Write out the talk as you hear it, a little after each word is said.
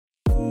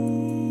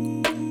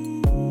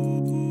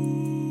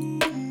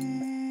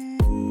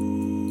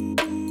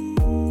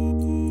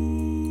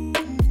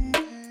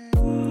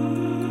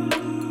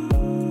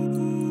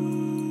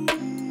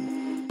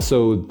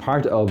So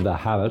part of the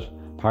habit,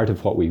 part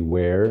of what we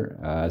wear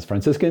as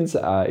Franciscans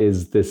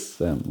is this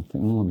thing.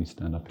 Let me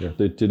stand up here.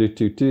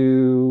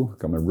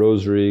 Got my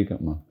rosary,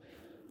 got my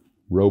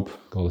rope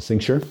called a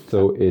cincture.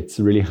 So it's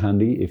really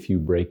handy if your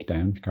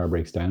car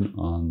breaks down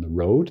on the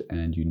road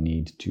and you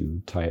need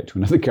to tie it to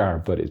another car,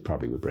 but it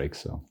probably would break,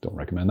 so don't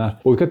recommend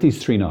that. But we've got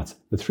these 3 knots.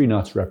 The 3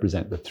 knots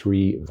represent the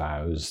 3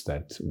 vows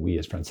that we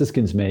as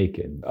Franciscans make,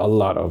 and a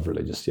lot of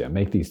religious,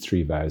 make these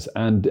 3 vows.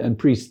 And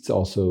priests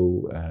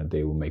also,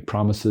 they will make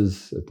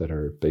promises that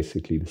are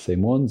basically the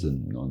same ones,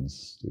 and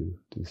nuns do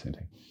the same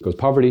thing. It goes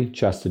poverty,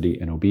 chastity,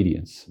 and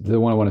obedience.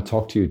 The one I want to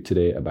talk to you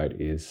today about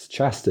is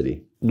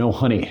chastity. No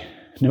honey.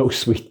 No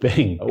sweet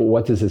thing.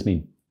 What does this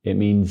mean? It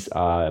means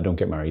don't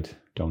get married,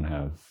 don't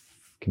have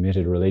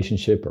committed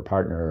relationship or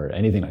partner or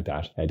anything like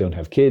that. Don't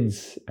have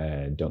kids,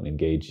 don't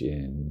engage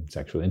in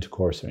sexual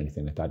intercourse or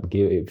anything like that.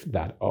 Give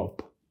that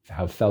up.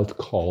 Have felt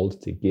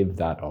called to give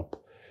that up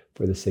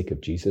for the sake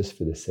of Jesus,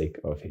 for the sake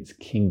of his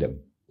kingdom.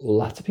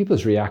 Lots of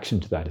people's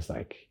reaction to that is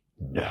like,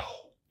 no.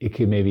 It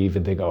could maybe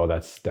even think, oh,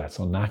 that's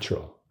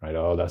unnatural. Right?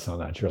 Oh, that's not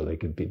natural. They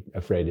could be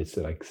afraid it's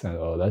like,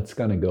 oh, that's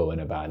going to go in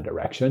a bad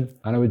direction.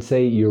 And I would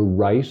say you're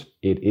right.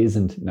 It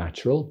isn't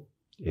natural.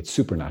 It's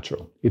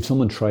supernatural. If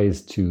someone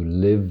tries to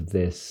live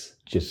this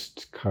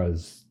just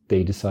because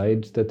they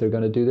decide that they're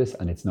going to do this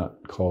and it's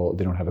not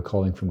they don't have a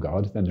calling from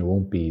God, then there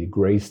won't be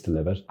grace to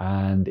live it,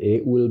 and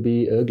it will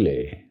be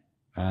ugly.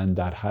 And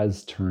that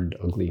has turned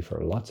ugly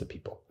for lots of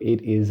people.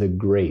 It is a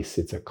grace.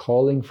 It's a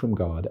calling from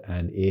God,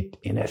 and it,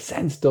 in a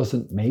sense,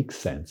 doesn't make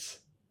sense.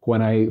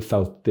 When I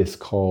felt this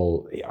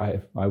call,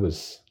 I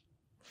was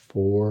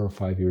 4 or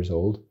 5 years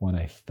old when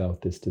I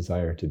felt this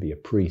desire to be a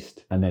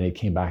priest. And then it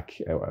came back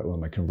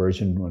when my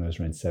conversion, when I was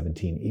around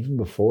 17. Even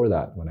before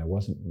that, when I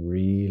wasn't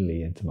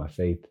really into my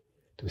faith,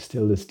 there was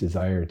still this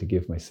desire to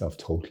give myself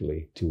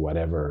totally to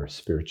whatever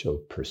spiritual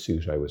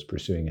pursuit I was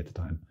pursuing at the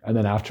time. And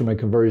then after my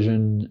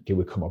conversion, it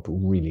would come up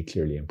really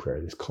clearly in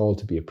prayer, this call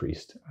to be a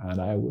priest.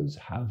 And I was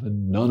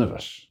having none of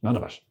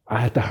it.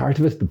 At the heart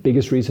of it, the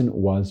biggest reason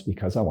was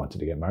because I wanted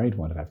to get married,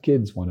 wanted to have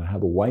kids, wanted to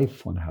have a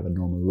wife, wanted to have a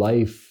normal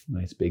life,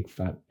 nice big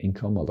fat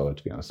income, although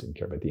to be honest, I didn't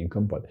care about the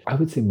income. But I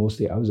would say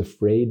mostly I was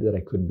afraid that I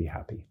couldn't be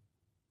happy,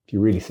 if you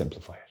really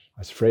simplify it.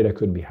 I was afraid I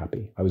couldn't be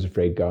happy. I was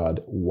afraid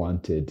God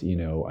wanted,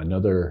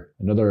 another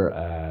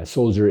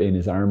soldier in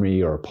his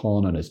army or a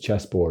pawn on his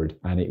chessboard,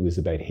 and it was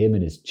about him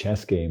and his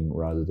chess game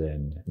rather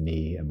than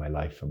me and my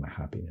life and my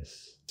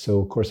happiness. So,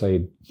 of course, I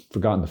had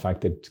forgotten the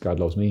fact that God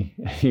loves me.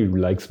 He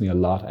likes me a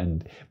lot,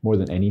 and more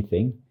than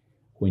anything,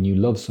 when you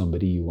love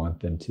somebody, you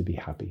want them to be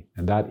happy.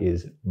 And that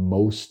is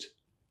most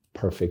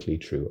perfectly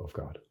true of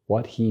God.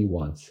 What he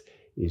wants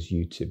is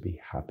you to be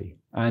happy.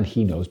 And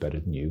he knows better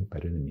than you,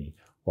 better than me,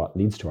 what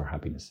leads to our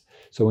happiness.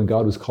 So when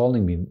God was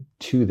calling me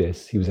to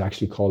this, he was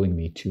actually calling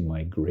me to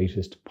my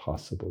greatest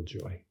possible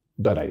joy.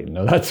 But I didn't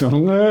know that, so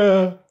I'm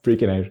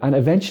freaking out. And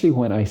eventually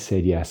when I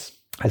said yes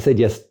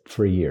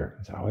for a year.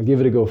 I said, I'll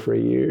give it a go for a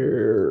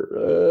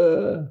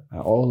year.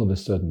 All of a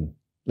sudden,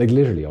 like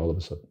literally all of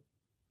a sudden,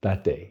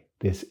 that day,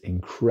 this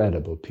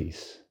incredible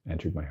peace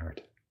entered my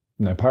heart.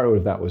 Now, part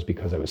of that was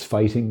because I was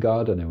fighting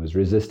God and I was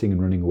resisting and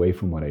running away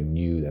from what I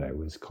knew that I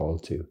was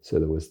called to. So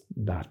there was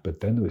that. But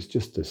then there was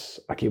just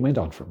this, like it went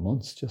on for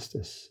months, just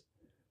this.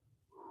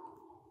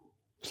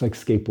 It's like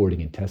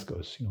skateboarding in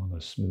Tesco's, on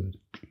those smooth,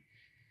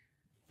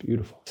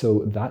 beautiful.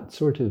 So that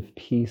sort of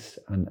peace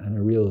and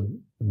a real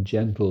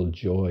gentle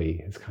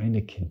joy has kind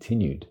of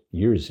continued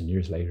years and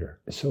years later.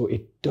 So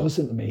it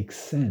doesn't make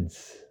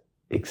sense,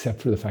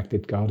 except for the fact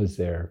that God is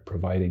there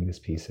providing this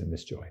peace and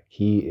this joy.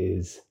 He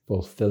is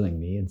fulfilling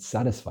me and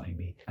satisfying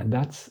me. And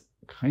that's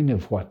kind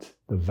of what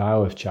the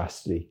vow of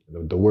chastity,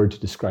 the word to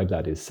describe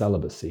that is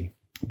celibacy,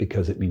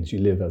 because it means you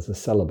live as a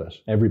celibate.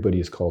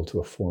 Everybody is called to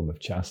a form of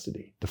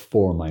chastity. The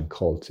form I'm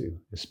called to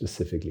is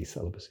specifically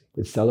celibacy.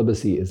 But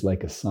celibacy is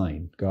like a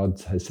sign.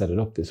 God has set it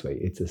up this way.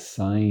 It's a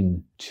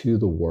sign to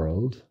the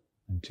world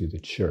and to the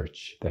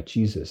church that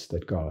Jesus,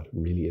 that God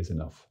really is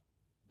enough.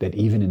 That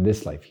even in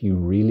this life, he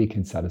really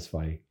can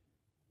satisfy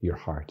your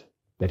heart.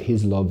 That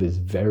his love is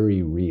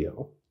very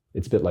real.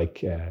 It's a bit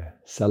like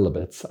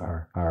celibates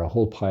are a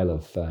whole pile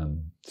of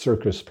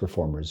circus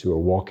performers who are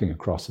walking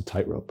across a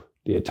tightrope.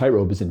 The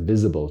tightrope is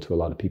invisible to a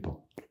lot of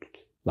people.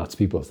 Lots of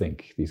people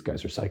think these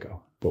guys are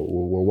psycho. But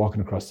we're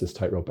walking across this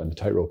tightrope, and the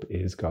tightrope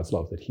is God's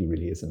love, that he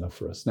really is enough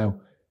for us. Now,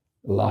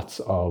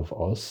 lots of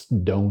us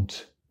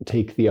don't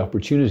take the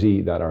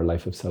opportunity that our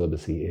life of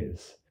celibacy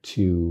is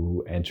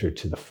to enter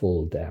to the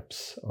full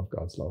depths of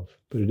God's love.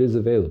 But it is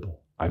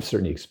available. I've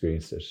certainly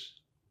experienced it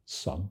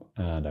some,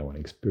 and I want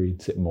to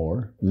experience it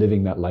more,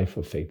 living that life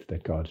of faith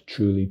that God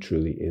truly,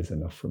 truly is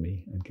enough for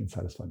me and can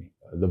satisfy me.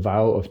 The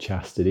vow of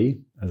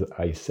chastity, as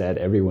I said,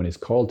 everyone is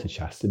called to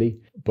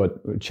chastity,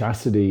 but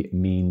chastity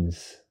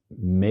means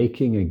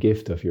making a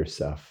gift of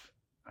yourself,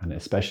 and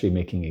especially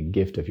making a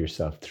gift of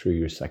yourself through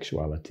your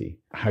sexuality.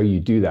 How you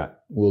do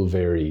that will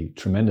vary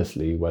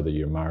tremendously, whether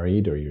you're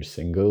married or you're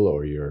single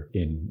or you're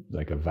in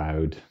like a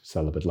vowed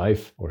celibate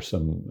life or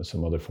some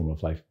other form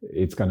of life.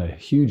 It's going to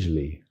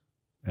hugely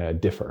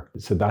differ.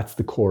 So that's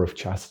the core of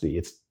chastity.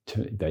 It's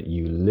that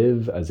you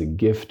live as a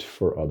gift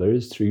for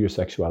others through your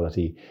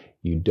sexuality.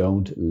 You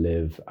don't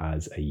live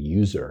as a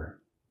user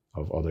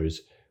of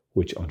others,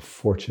 which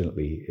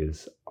unfortunately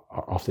is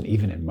often,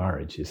 even in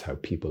marriage, is how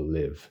people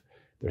live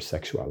their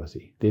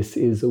sexuality. This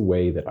is a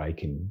way that I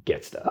can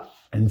get stuff.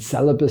 And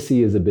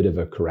celibacy is a bit of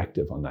a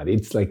corrective on that.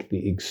 It's like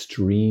the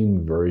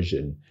extreme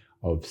version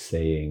of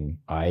saying,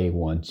 I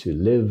want to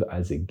live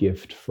as a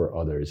gift for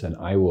others, and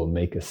I will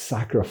make a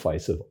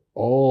sacrifice of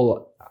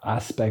all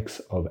aspects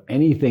of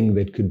anything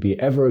that could be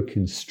ever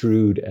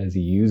construed as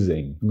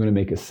using. I'm going to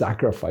make a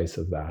sacrifice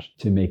of that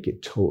to make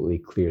it totally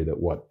clear that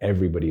what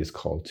everybody is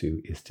called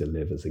to is to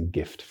live as a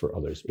gift for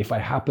others. If I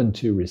happen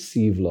to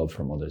receive love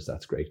from others,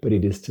 that's great, but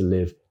it is to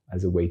live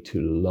as a way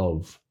to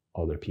love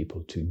other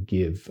people, to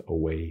give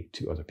away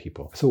to other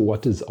people. So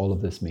what does all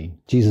of this mean?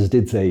 Jesus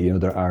did say,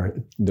 there are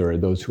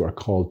those who are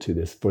called to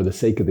this for the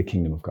sake of the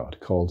kingdom of God,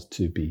 called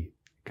to be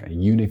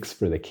eunuchs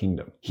for the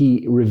kingdom.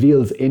 He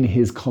reveals in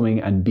his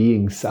coming and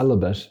being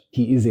celibate,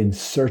 he is in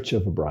search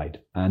of a bride,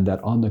 and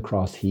that on the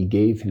cross he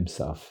gave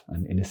himself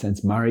and in a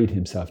sense married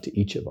himself to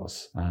each of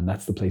us. And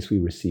that's the place we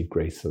receive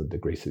grace, so the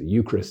grace of the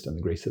Eucharist and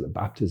the grace of the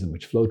baptism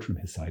which flowed from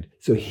his side.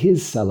 So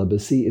his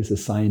celibacy is a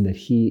sign that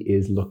he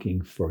is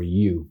looking for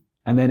you.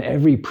 And then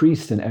every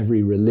priest and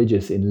every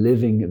religious in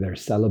living their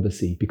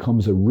celibacy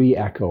becomes a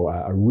re-echo,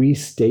 a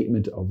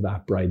restatement of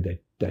that bride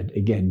that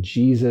again,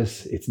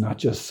 Jesus, it's not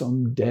just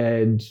some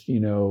dead,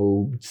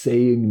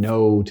 saying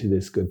no to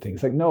this good thing.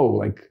 It's like, no,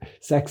 like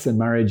sex and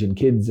marriage and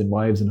kids and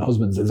wives and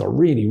husbands is a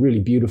really, really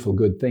beautiful,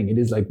 good thing. It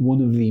is like one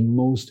of the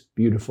most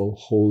beautiful,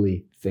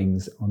 holy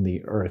things on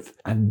the earth.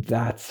 And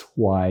that's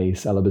why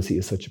celibacy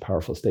is such a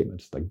powerful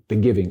statement. Like the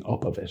giving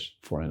up of it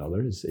for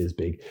another is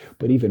big.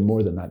 But even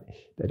more than that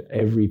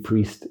every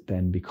priest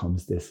then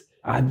becomes this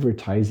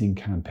advertising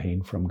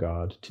campaign from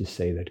God to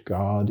say that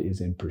God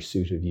is in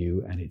pursuit of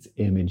you, and it's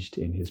imaged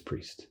in his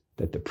priest.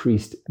 That the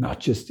priest,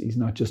 he's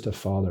not just a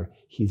father,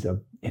 he's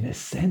in a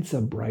sense a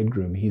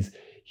bridegroom.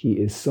 He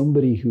is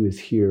somebody who is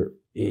here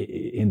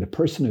in the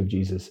person of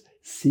Jesus,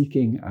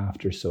 seeking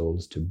after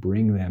souls to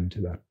bring them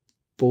to that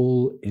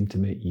full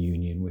intimate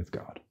union with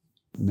God.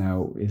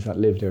 Now, is that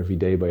lived every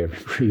day by every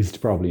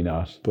priest? Probably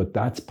not. But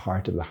that's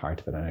part of the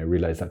heart of it. And I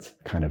realize that's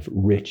kind of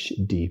rich,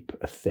 deep,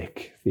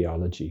 thick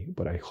theology.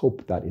 But I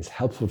hope that is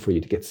helpful for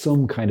you to get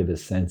some kind of a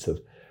sense of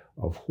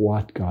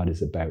what God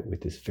is about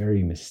with this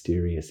very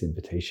mysterious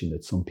invitation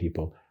that some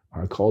people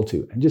are called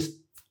to.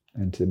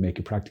 And to make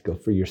it practical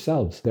for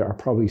yourselves, there are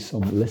probably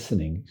some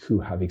listening who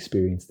have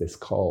experienced this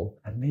call.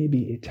 And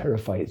maybe it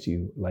terrifies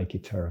you like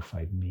it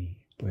terrified me.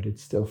 But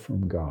it's still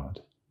from God.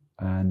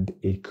 And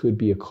it could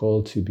be a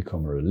call to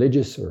become a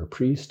religious or a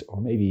priest,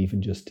 or maybe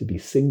even just to be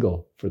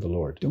single for the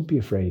Lord. Don't be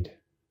afraid,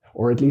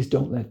 or at least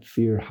don't let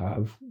fear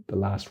have the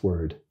last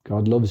word.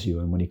 God loves you,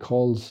 and when he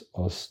calls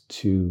us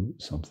to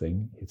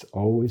something, it's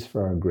always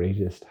for our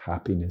greatest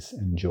happiness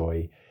and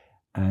joy,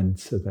 and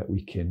so that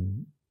we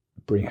can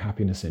bring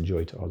happiness and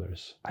joy to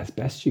others. As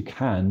best you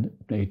can,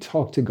 now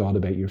talk to God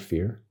about your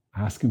fear.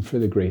 Ask him for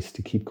the grace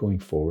to keep going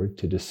forward,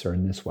 to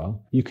discern this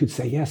well. You could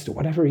say yes to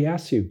whatever he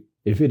asks you.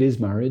 If it is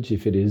marriage,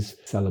 if it is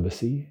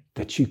celibacy,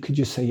 that you could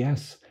just say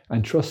yes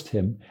and trust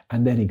him,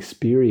 and then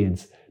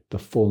experience the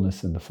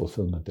fullness and the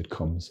fulfillment that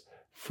comes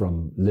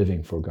from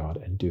living for God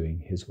and doing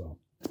his will.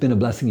 It's been a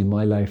blessing in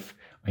my life.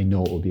 I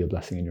know it will be a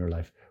blessing in your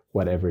life,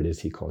 whatever it is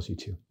he calls you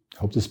to. I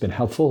hope this has been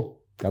helpful.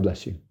 God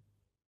bless you.